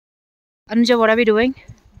Anuja, what are we doing?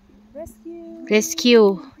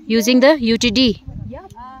 Rescue. Using the UTD. Yeah.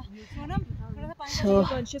 So,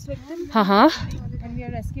 Conscious victim. and we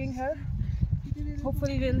are rescuing her.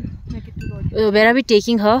 Hopefully we'll make it to road. Where are we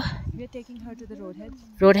taking her? We are taking her to the roadhead.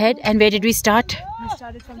 Roadhead. And where did we start? We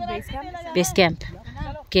started from the base camp. Base camp.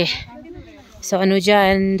 Okay. So Anuja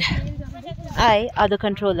and I are the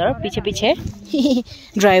controller. पीछे पीछे.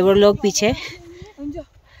 Driver लोग पीछे.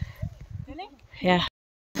 Yeah.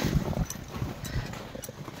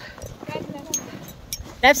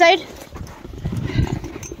 Left side.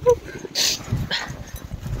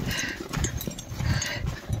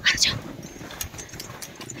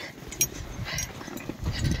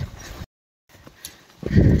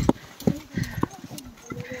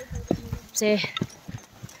 Say.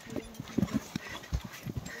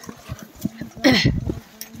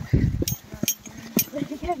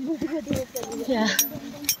 Yeah.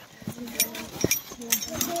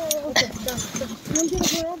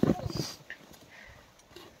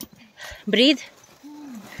 Breathe.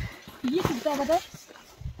 ये कितना बता?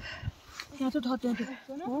 यहाँ से उठाते हैं तो.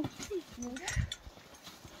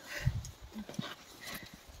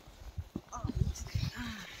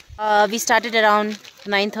 We started around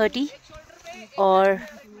 9:30 और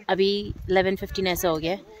अभी 11:15 ऐसा हो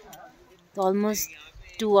गया. तो ऑलमोस्ट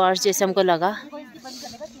 2 hours जैसे हमको लगा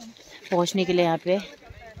पहुंचने के लिए यहाँ पे.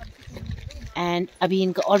 एंड अभी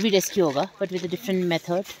इनका और भी रेस्क्यू होगा but with a different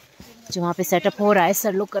method जो वहाँ पे सेटअप हो रहा है.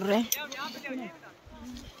 सर लोग कर रहे हैं.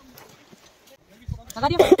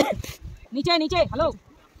 नीचे नीचे. हेलो.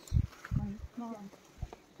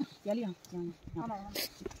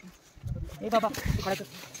 ए बाबा खड़ा कर.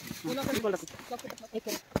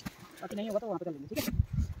 बाकी नहीं होगा तो वहाँ पे कर लेंगे. ठीक है.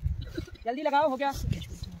 जल्दी लगाओ. हो गया.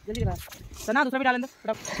 जल्दी लगाओ. सना दूसरा भी डाल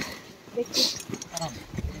अंदर. देखिए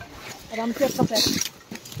आराम से सब पैक.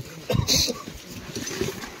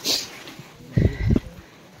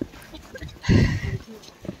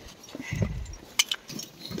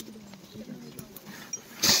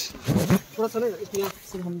 थोड़ा सा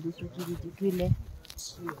सिर्फ हम दूसरों की ले.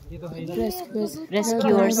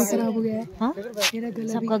 रेस्क्यूअर्स खराब हो गया है. हाँ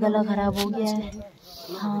सबका गला खराब हो गया है.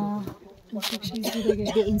 हाँ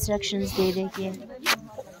इंस्ट्रक्शंस दे दे के.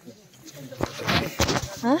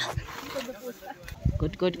 हाँ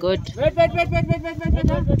गुड गुड गुड. वेट.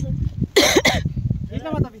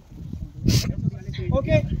 इतना मत अभी.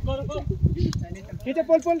 ओके खींचो.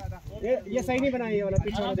 पोल ये सही नहीं बनाया. ये वाला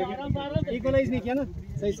पीछे वाला देखिए. इक्वलाइज नहीं किया ना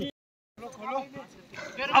सही से.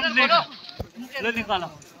 अब ले निकाला.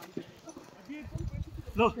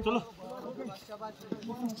 लो चलो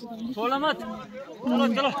छोड़ा मत.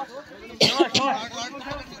 चलो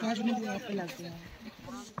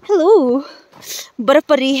हेलो. बर्फ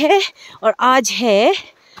पड़ी है और आज है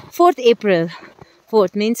 4th April.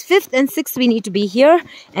 4th means 5th and 6th we need to be here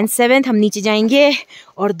and 7th हम नीचे जाएंगे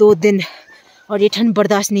और 2 दिन. और ये ठंड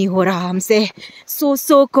बर्दाश्त नहीं हो रहा हमसे.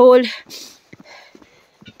 so cold.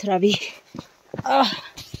 थोड़ा भी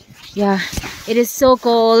yeah it is so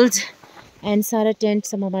cold and सारा टेंट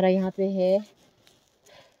सब हमारा यहाँ पे है.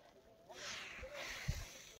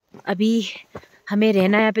 अभी हमें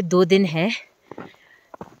रहना यहाँ पे 2 दिन है.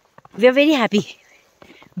 we are very happy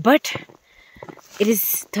but it is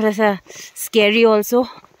थोड़ा सा scary also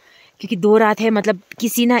क्योंकि 2 रात है. मतलब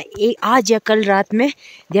किसी ना आज या कल रात में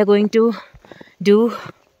they are going to do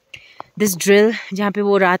this drill जहाँ पे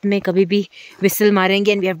वो रात में कभी भी विसल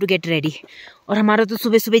मारेंगे and we have to get ready. और हमारा तो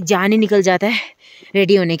सुबह सुबह जान ही निकल जाता है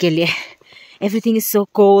रेडी होने के लिए. Everything is so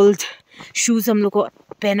cold. Shoes हम लोग को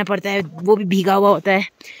पहनना पड़ता है वो भी भीगा हुआ होता है.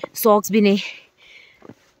 सॉक्स भी नहीं.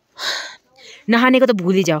 नहाने को तो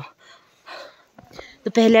भूल ही जाओ.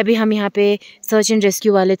 तो पहले अभी हम यहाँ पे सर्च एंड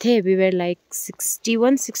रेस्क्यू वाले थे. We were like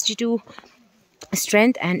 61-62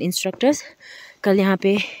 strength and instructors. कल यहाँ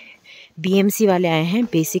पे BMC वाले आए हैं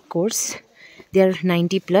बेसिक कोर्स. They are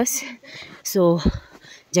 90+. सो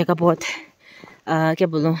जगह बहुत क्या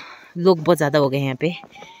बोलूँ लोग बहुत ज़्यादा हो गए हैं यहाँ पे.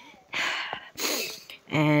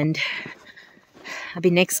 एंड अभी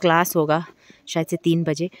नेक्स्ट क्लास होगा शायद से 3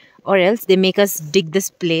 बजे. और else they make us dig this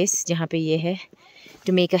place जहाँ पे ये है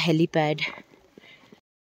to make a helipad.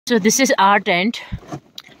 So this is our tent.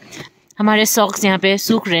 हमारे सॉक्स यहाँ पे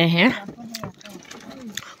सूख रहे हैं.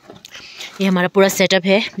 ये हमारा पूरा सेटअप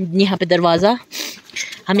है. यहाँ पे दरवाज़ा.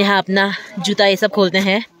 हम यहाँ अपना जूता ये सब खोलते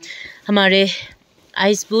हैं. हमारे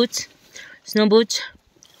आइस बूट्स, स्नो बूट्स,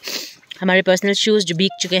 हमारे पर्सनल शूज़ जो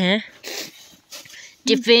भीग चुके हैं.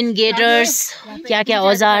 टिफिन, गेटर्स, क्या क्या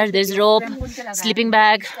औजार. There is rope, sleeping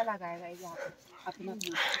bag.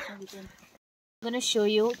 Gonna show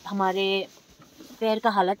you हमारे पैर का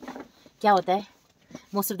हालत क्या होता है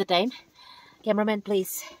most of the time. Cameraman please.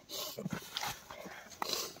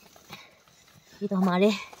 ये तो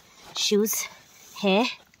हमारे शूज हैं.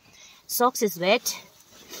 Socks is wet.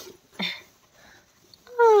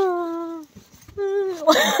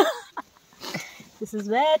 This is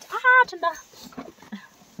wet. ठंडा.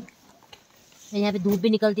 यहाँ पे धूप भी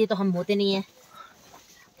निकलती है तो हम होते नहीं है.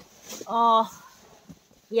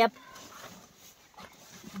 यप.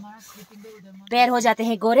 पैर हो जाते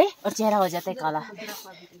हैं गोरे और चेहरा हो जाता है काला.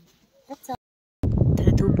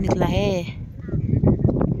 धूप निकला है.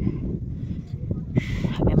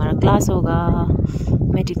 अभी हमारा क्लास होगा,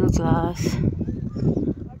 medical class.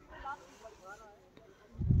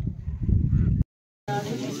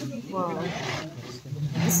 Wow.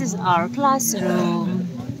 This is our classroom.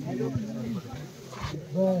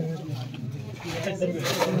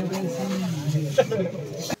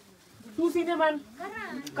 Two senior man.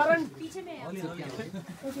 Karan. पीछे में.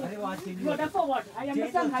 You are for what? I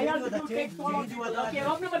understand. I have to take follow. Okay,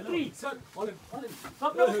 rock number 3.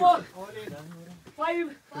 Rock number 4.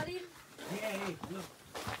 5.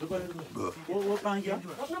 वो कहाँ गया?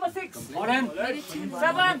 Rock number 6.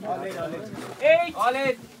 7. 8.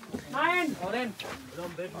 9.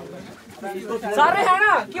 सारे हैं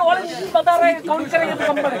ना कि ऑरेंज बता रहे हैं, काउंट करेंगे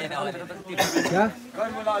तो नंबर है. क्या?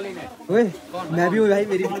 ओए, मैं भी हूँ भाई,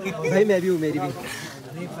 मेरी भाई मैं भी हूँ, मेरी भी.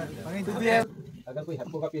 अगर कोई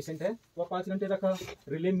हेप्को का पेशेंट है तो 5 घंटे रखा,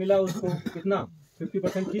 रिलीफ मिला उसको कितना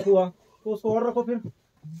 50% ठीक हुआ तो उसको और रखो. फिर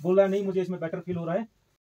बोल रहा है नहीं मुझे इसमें बेटर फील हो रहा है.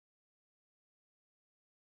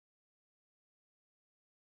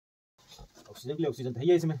 ऑक्सीजन के लिए ऑक्सीजन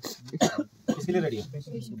है इसमें. किसके लिए रेडी है?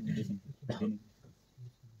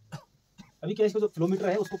 अभी क्या इसका जो फ्लो मीटर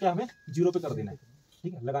है उसको क्या हमें 0 पे कर देना है.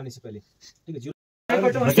 ठीक है, लगाने से पहले. ठीक है, 0.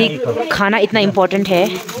 खाना इतना इम्पोर्टेंट है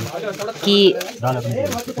कि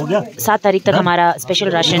 7 तारीख तक हमारा स्पेशल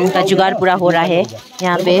राशन का जुगाड़ पूरा हो रहा है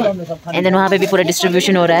यहाँ पे. एंड देन वहाँ पे भी पूरा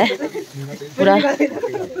डिस्ट्रीब्यूशन हो रहा है पूरा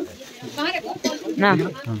ना.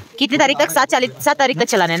 कितनी तारीख तक? 7 तारीख तक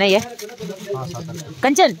चलाना है ना ये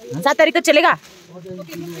कंचन? 7 तारीख तक चलेगा.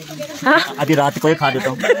 हाँ? अभी रात को ही खा देता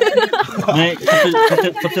हूँ. मैं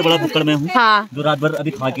सबसे बड़ा भुक्कड़ में हूँ. हाँ. जो रात भर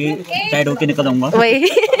अभी खा के टाइड होके निकल आऊंगा. वही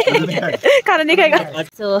खाना नहीं खाएगा.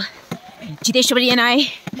 So Jiteshwari and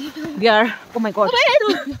I, we are, oh my god,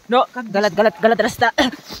 no, गलत रास्ता.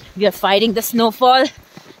 We are fighting the snowfall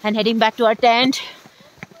and heading back to our tent.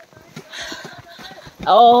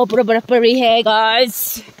 Oh, पूरा बर्फबारी है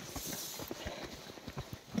guys.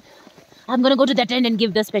 I'm gonna go to that tent and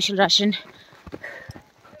give the special ration.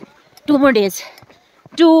 2 more days.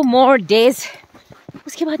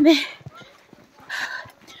 उसके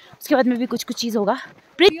बाद में भी कुछ चीज़ होगा.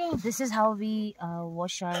 This is how we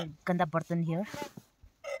wash our गंदा बर्तन here.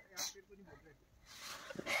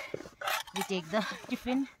 We take the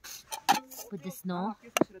tiffin, put the snow.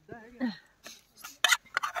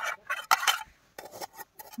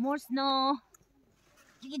 More snow.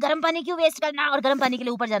 क्योंकि गर्म पानी क्यों वेस्ट करना, और गर्म पानी के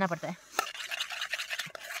लिए ऊपर जाना पड़ता है.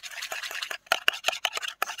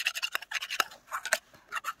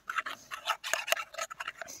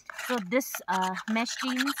 So this mesh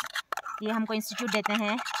teams, ये हमको इंस्टीट्यूट देते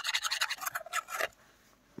हैं.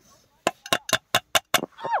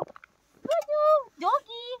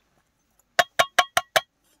 डॉगी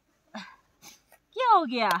क्या हो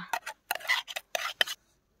गया?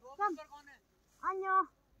 Anyo,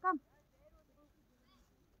 come.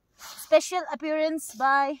 Special appearance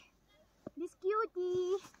by this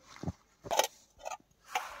cutie.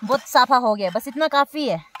 बहुत साफा हो गया, बस इतना काफी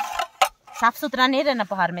है. साफ सुथरा नहीं रहना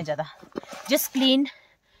पहाड़ में ज़्यादा. Just clean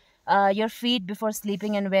your feet before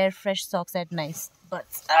sleeping and wear fresh socks at night. But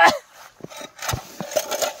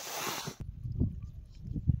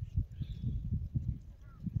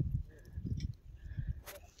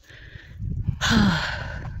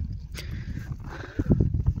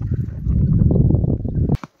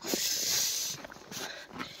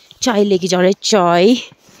चाय लेके जा रहे. चाय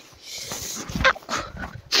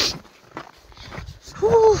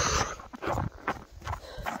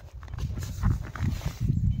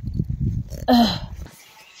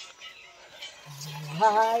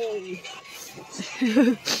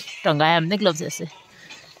टंगाया हमने ग्लव्स ऐसे.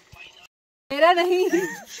 मेरा नहीं.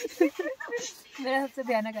 मेरा सबसे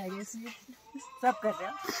भयानक आइडिया, इसलिए सब कर रहे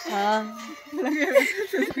हैं. हाँ.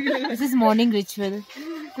 This is morning ritual.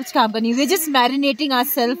 कुछ काम करनी. We're just marinating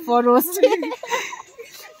ourselves for roasting.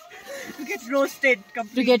 To get roasted.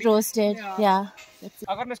 To get roasted. Yeah.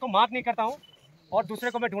 अगर मैं इसको मार्क नहीं करता हूँ और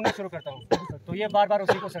दूसरे को मैं ढूंढना शुरू करता हूँ तो ये बार बार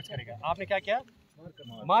उसी को सर्च करेगा. आपने क्या किया?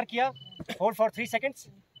 मार्क किया. Hold for 3 seconds.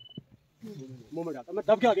 मूवमेंट आता. मैं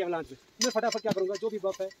दब गया आगे एम्बुलेंस में. मैं फटाफट क्या करूँगा, जो भी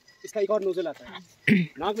बफ है इसका एक और नोजल आता है.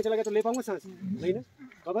 नाक में चला गया तो ले पाऊंगा सांस नहीं ना.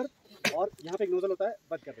 कवर और यहाँ पे एक नोजल होता है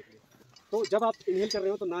बंद करने के लिए. तो जब आप इनहेल कर रहे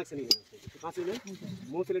हो तो नाक से नहीं लेना, कहाँ से लेना,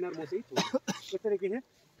 मुंह से लेना और मुंह से ही छोड़ना। इस तरीके से।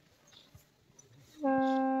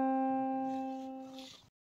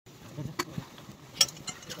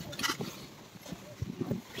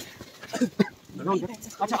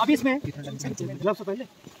 अच्छा अभी इसमें ग्लव्स से पहले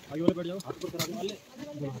आगे वाले बैठ जाओ, हाथ पर करा दो,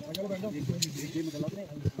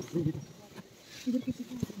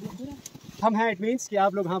 हम हैं, इट मीन्स कि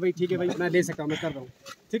आप लोग हाँ भाई ठीक है भाई मैं ले सकता हूँ, मैं कर रहा हूँ,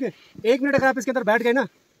 ठीक है। 1 मिनट अगर आप इसके अंदर बैठ गए ना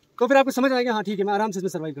तो फिर आपको समझ आएगा हाँ ठीक है मैं आराम से इसमें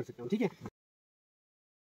सर्वाइव कर सकता हूँ, ठीक है।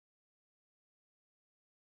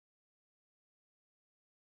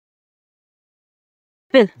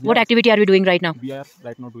 Bill, what activity are we doing right now? We are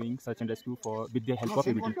right now doing search and rescue for with the help of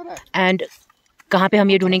ABD. And कहाँ पे हम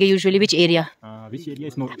ये ढूंढेंगे usually? Which area? Which area?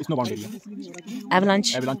 Snowbound area. Avalanche.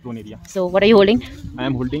 Avalanche prone area. So what are you holding? I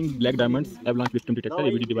am holding Black Diamond's avalanche victim detector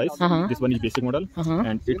ABD device. This one is basic model,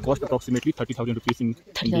 and it costs approximately 30,000 rupees in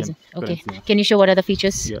 30,000. Okay. currency. Can you show what are the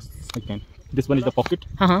features? Yes, I can. This one is the pocket,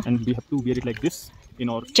 and we have to wear it like this in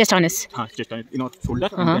our Chest harness. chest harness in our shoulder,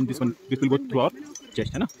 and then this will go through our chest,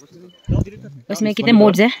 है ना? उसमें कितने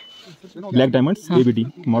modes हैं? Black Diamond's ABD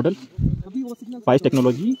model, Spice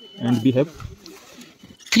technology, and we have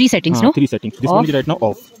 3 settings, no? 3 settings. This one is right now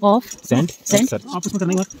off. Off. Send. Send. Search. आप उसमें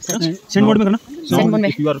करना एक बार. Send mode में करना. Send mode में.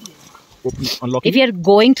 If you are unlocking. If you are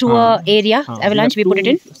going through a area, avalanche, we put it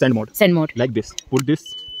in send mode. Send mode. Like this. Put this.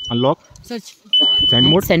 Unlock. Search. Send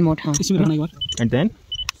mode. Send mode. हाँ. इसमें करना एक बार. And then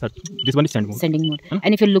search. This one is send mode. Sending mode.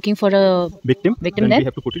 And if you're looking for a victim, then we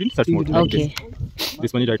have to put it in search mode. Like okay.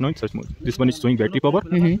 This one is right now in search mode. This one is showing battery power,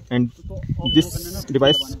 and this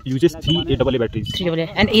device uses 3 AA batteries. 3 AA.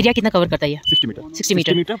 And area कितना cover करता है ये? 60 meter. 60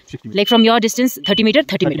 meter. 60 meter. Like from your distance, 30 meter,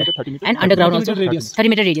 30 meter. 30 meter. And underground also. 30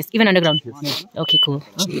 meter radius. Even underground. Yes. Okay, cool.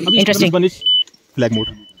 Interesting. This one is flag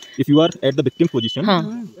mode. If you are at the victim position,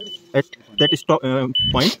 at that stop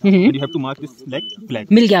point, then you have to mark this like flag.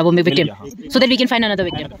 मिल गया वो victim. So that we can find another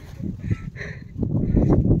victim.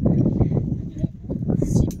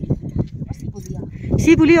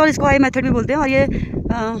 सी पुली और इसको आई method भी बोलते हैं। और ये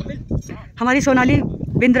हमारी सोनाली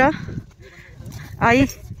बिंद्रा आई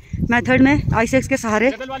मेथड में आई6 के सहारे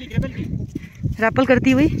रैपल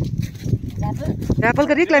करती हुई, रैपल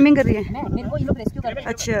कर रही है, क्लाइंबिंग कर रही है। मेरे को ये लोग रेस्क्यू कर रहे हैं।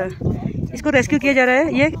 अच्छा, इसको रेस्क्यू किया जा रहा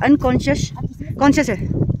है। ये अनकॉन्शियस कॉन्शियस है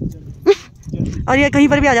और ये कहीं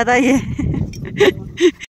पर भी आ जाता है ये।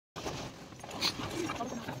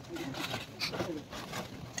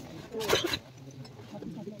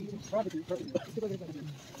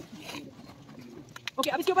 ओके,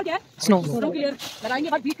 अब इसके ऊपर क्या है? स्नो क्लियर लगाएंगे,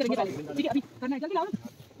 बाद बीट करेंगे पहले, ठीक है। अभी करना है, जल्दी लाओ ना।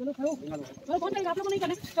 चलो खड़ो, चलो बहुत टाइम आप लोगों को नहीं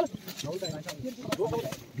करना,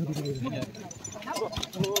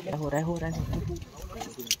 चलो हो रहा है।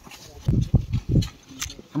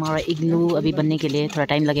 हमारा इग्लू अभी बनने के लिए थोड़ा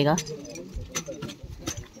टाइम लगेगा।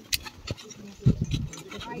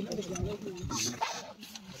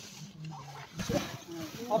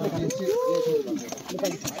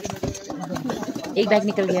 एक बैग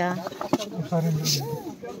निकल गया।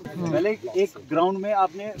 पहले एक ग्राउंड में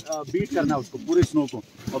आपने बीट करना है उसको पूरे स्नो को,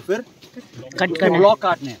 और फिर कट करना, ब्लॉक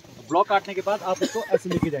काटने हैं। ब्लॉक काटने के बाद आप उसको ऐसे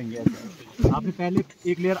लेके जाएंगे। ऐसे आपने पहले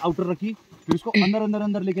एक लेयर आउटर रखी, फिर उसको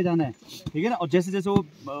अंदर लेके जाना है, ठीक है ना। और जैसे जैसे वो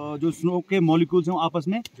जो स्नो के मॉलिक्यूल्स हैं आपस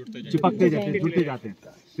में चिपकते जाते हैं, जुड़ते जाते हैं।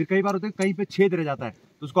 फिर कई बार होते हैं कहीं पे छेद रह जाता है,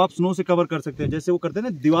 तो उसको आप स्नो से कवर कर सकते हैं। जैसे वो करते हैं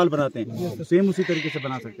ना, दीवार बनाते हैं, तो सेम उसी तरीके से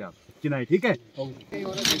बना सकते हैं आप चिनाई, ठीक है।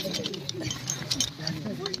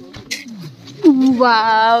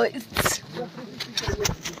 Wow,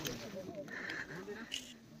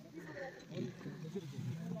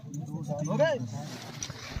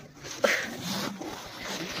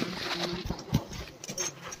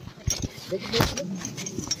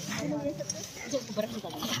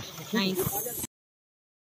 nice.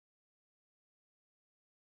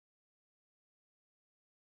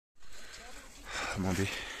 हम अभी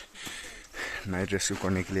नाइट रेस्क्यू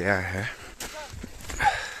करने के लिए आया है।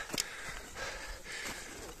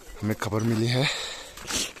 हमें खबर मिली है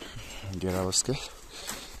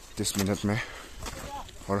 11:30 में,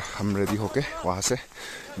 और हम रेडी होके वहाँ से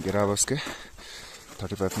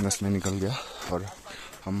 11:35 में निकल गया, और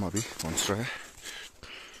हम अभी पहुँच रहे हैं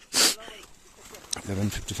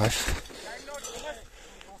 11:55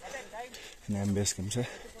 नैम बेस कैंप से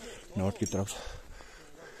नॉर्थ की तरफ।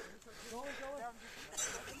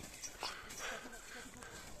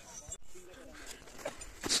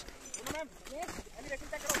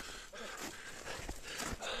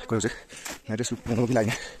 그래서 내려 수 있는 거기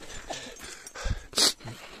라인에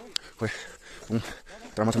왜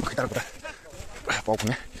드라마 좀 크게 따라보다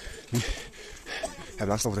뻐꾸네 이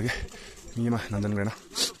밸런스 보다게 이마 난다는 거나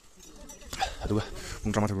누가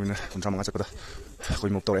드라마 들고 있는 드라마 맞을 거다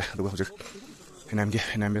거의 못 떠래 누가 어제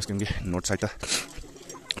NIMB scheme north side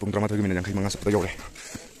pung drama thagi minang manga sapta yore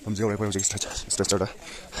tamje yore ko hojik stretcher da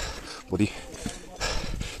body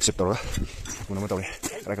shape tora kuna ma tawre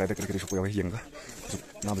rak rak kri shupu yore yenga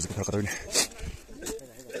na bizik thar katawine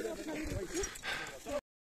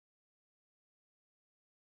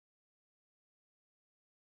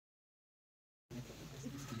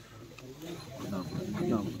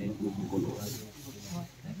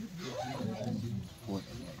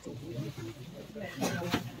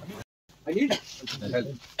I need help.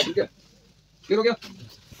 ठीक है clear हो गया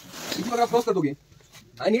इसी अगर आप cross कर दोगे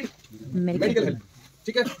I need medical help.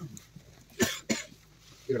 ठीक है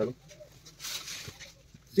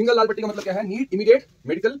सिंगल लाल पट्टी का मतलब क्या है नीड इमीडिएट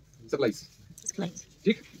मेडिकल सप्लाईज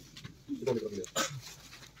ठीक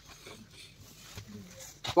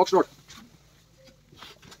fox not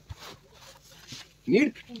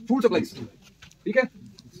need food supplies ठीक है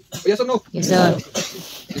यस और नो यस सर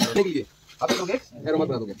के लिए आप करोगे एरो मत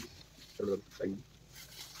बना दोगे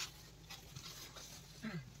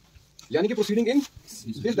यानी कि प्रोसीडिंग इन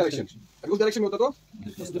दिस डायरेक्शन अगर उस डायरेक्शन में होता तो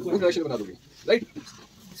उस डायरेक्शन बना दोगे राइट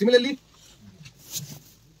सिमिलरली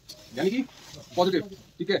यानी कि पॉजिटिव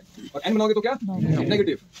ठीक है और एन बनाओगे तो क्या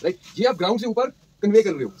नेगेटिव राइट ये आप ग्राउंड से ऊपर कन्वे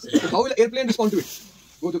कर रहे हो तो how will airplane respond to it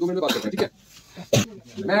वो तो 2 मिनट में बात करते हैं ठीक है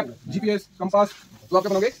मैप जीपीएस कंपास तो आप क्या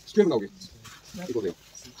बनाओगे स्ट्रेट बनाओगे ठीक हो गया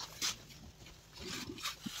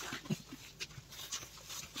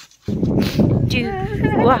 2 1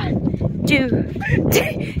 2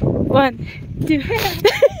 1 2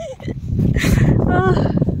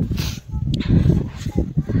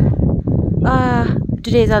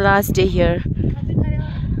 today is our last day here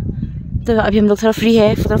तो अभी हम लोग थोड़ा फ्री है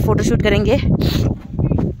फोटो शूट करेंगे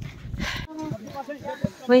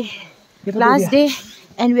वही last day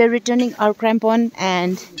and we are returning our crampon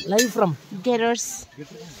and live from getters.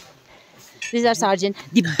 This is our sergeant,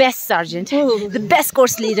 the best sergeant, the best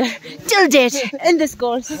course leader till date in this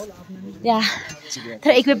course. Yeah,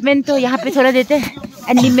 थोड़ा equipment तो यहाँ पे थोड़ा देते हैं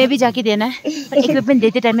and निम में भी जाके देना है पर equipment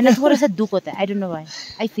देते टाइम में ना थोड़ा सा दुख होता है. I don't know why.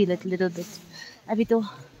 I feel it little bit. अभी तो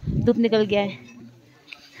धूप निकल गया है.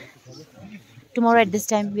 Tomorrow at this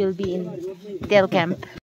time we'll be in tail camp.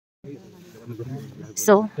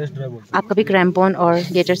 So, आपका भी crampon और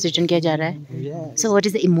gaiters return किया जा रहा है. So what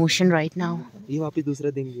is the emotion right now? ये वापस दूसरा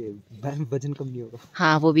देंगे, वजन कम नहीं होगा.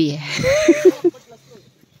 हाँ वो भी है.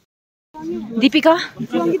 दीपिका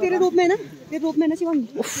शिवांगी तेरे रूप में है ना, तेरे रूप में है ना शिवांगी.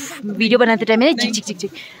 वीडियो बनाते टाइम में चिक चिक चिक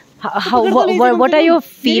चिक. What are you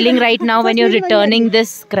feeling right now when you're returning this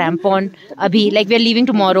crampon? अभी like we are leaving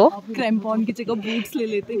tomorrow. क्रैम्पॉन की जगह बूट्स ले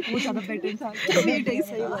लेते, वो ज़्यादा बेटर था.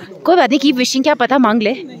 कोई बात नहीं, कीप विशिंग. क्या पता मांग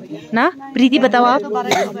ले ना. प्रीति बताओ आप.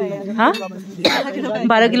 हाँ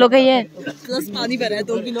 12 किलो का ही है. प्लस पानी भरा है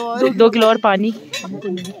 2 किलो और 2 किलो और पानी.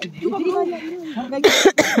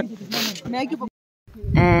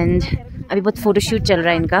 एंड अभी बहुत फोटोशूट चल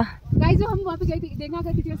रहा है इनका.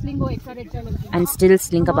 एंड स्टिल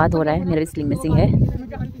स्लिंग का बात हो रहा है. मेरा भी स्लिंग मिसिंग है.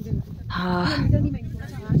 हाँ.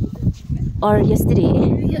 और yesterday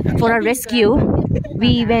for our rescue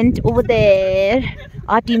we went over there.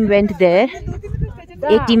 Our team went there.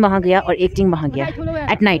 एक टीम वहाँ गया और एक टीम वहाँ गया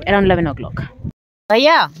at night around 11 o'clock.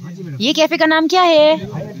 भैया ये कैफे का नाम क्या है?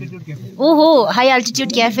 ओहो हाई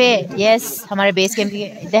एल्टीट्यूड कैफे. यस हमारे बेस कैंप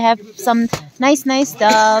के. They have some nice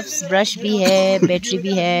stuffs. Brush भी है, बैटरी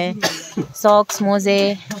भी है, सॉक्स,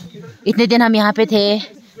 मोजे. इतने दिन हम यहाँ पे थे,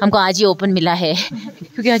 हमको आज ही ओपन मिला है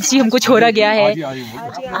क्योंकि आज ही हमको छोड़ा गया है.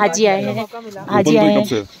 आज ही आए हैं.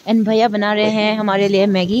 एंड भैया बना रहे हैं हमारे लिए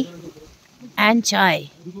मैगी एंड चाय.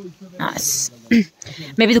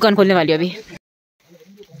 मैं भी दुकान खोलने वाली हूँ अभी.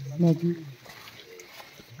 Maggi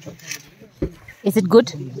Is it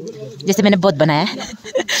good? जैसे मैंने बहुत बनाया है.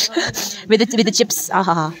 with the chips.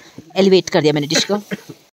 हाँ एलिवेट कर दिया मैंने डिश को.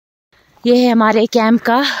 ये है हमारे कैंप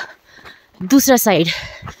का दूसरा side,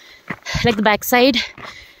 like the back side.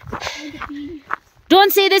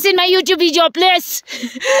 Don't say this in my YouTube video, please.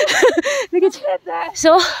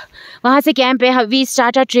 So वहाँ से कैंप है. We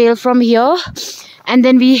start our trail from here and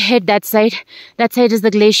then we head that side. That side is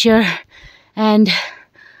the glacier. And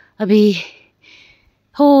अभी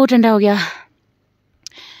हो ठंडा हो गया.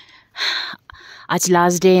 आज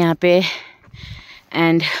last day यहाँ पे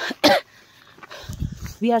and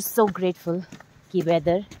we are so grateful कि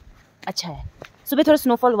वेदर अच्छा है. सुबह थोड़ा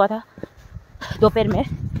स्नोफॉल हुआ था दोपहर में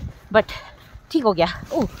बट ठीक हो गया.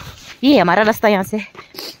 ओह ये है हमारा रास्ता यहाँ से.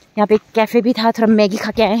 यहाँ पे एक कैफ़े भी था, थोड़ा मैगी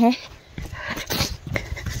खा के आए हैं.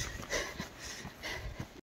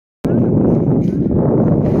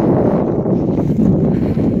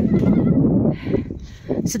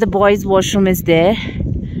 So the boys' washroom is there.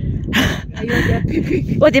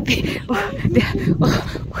 Oh, the pee.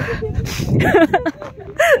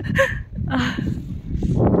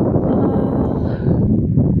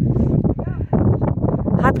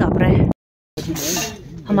 हाथ कांप रहा है।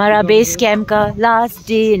 हमारा बेस कैंप का लास्ट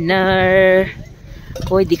डिनर।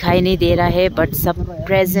 कोई दिखाई नहीं दे रहा है बट सब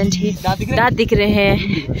प्रेजेंट ही। दांत दिख रहे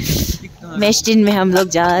हैं। मेस्टिन में हम लोग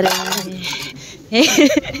जा रहे हैं।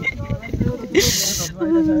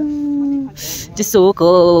 Just so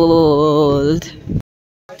cold.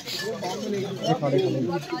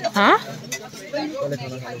 हाँ?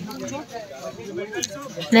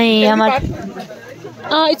 नहीं हमारा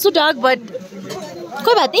इट्स सो डार्क बट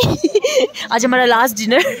कोई बात नहीं। आज हमारा लास्ट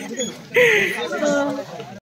डिनर।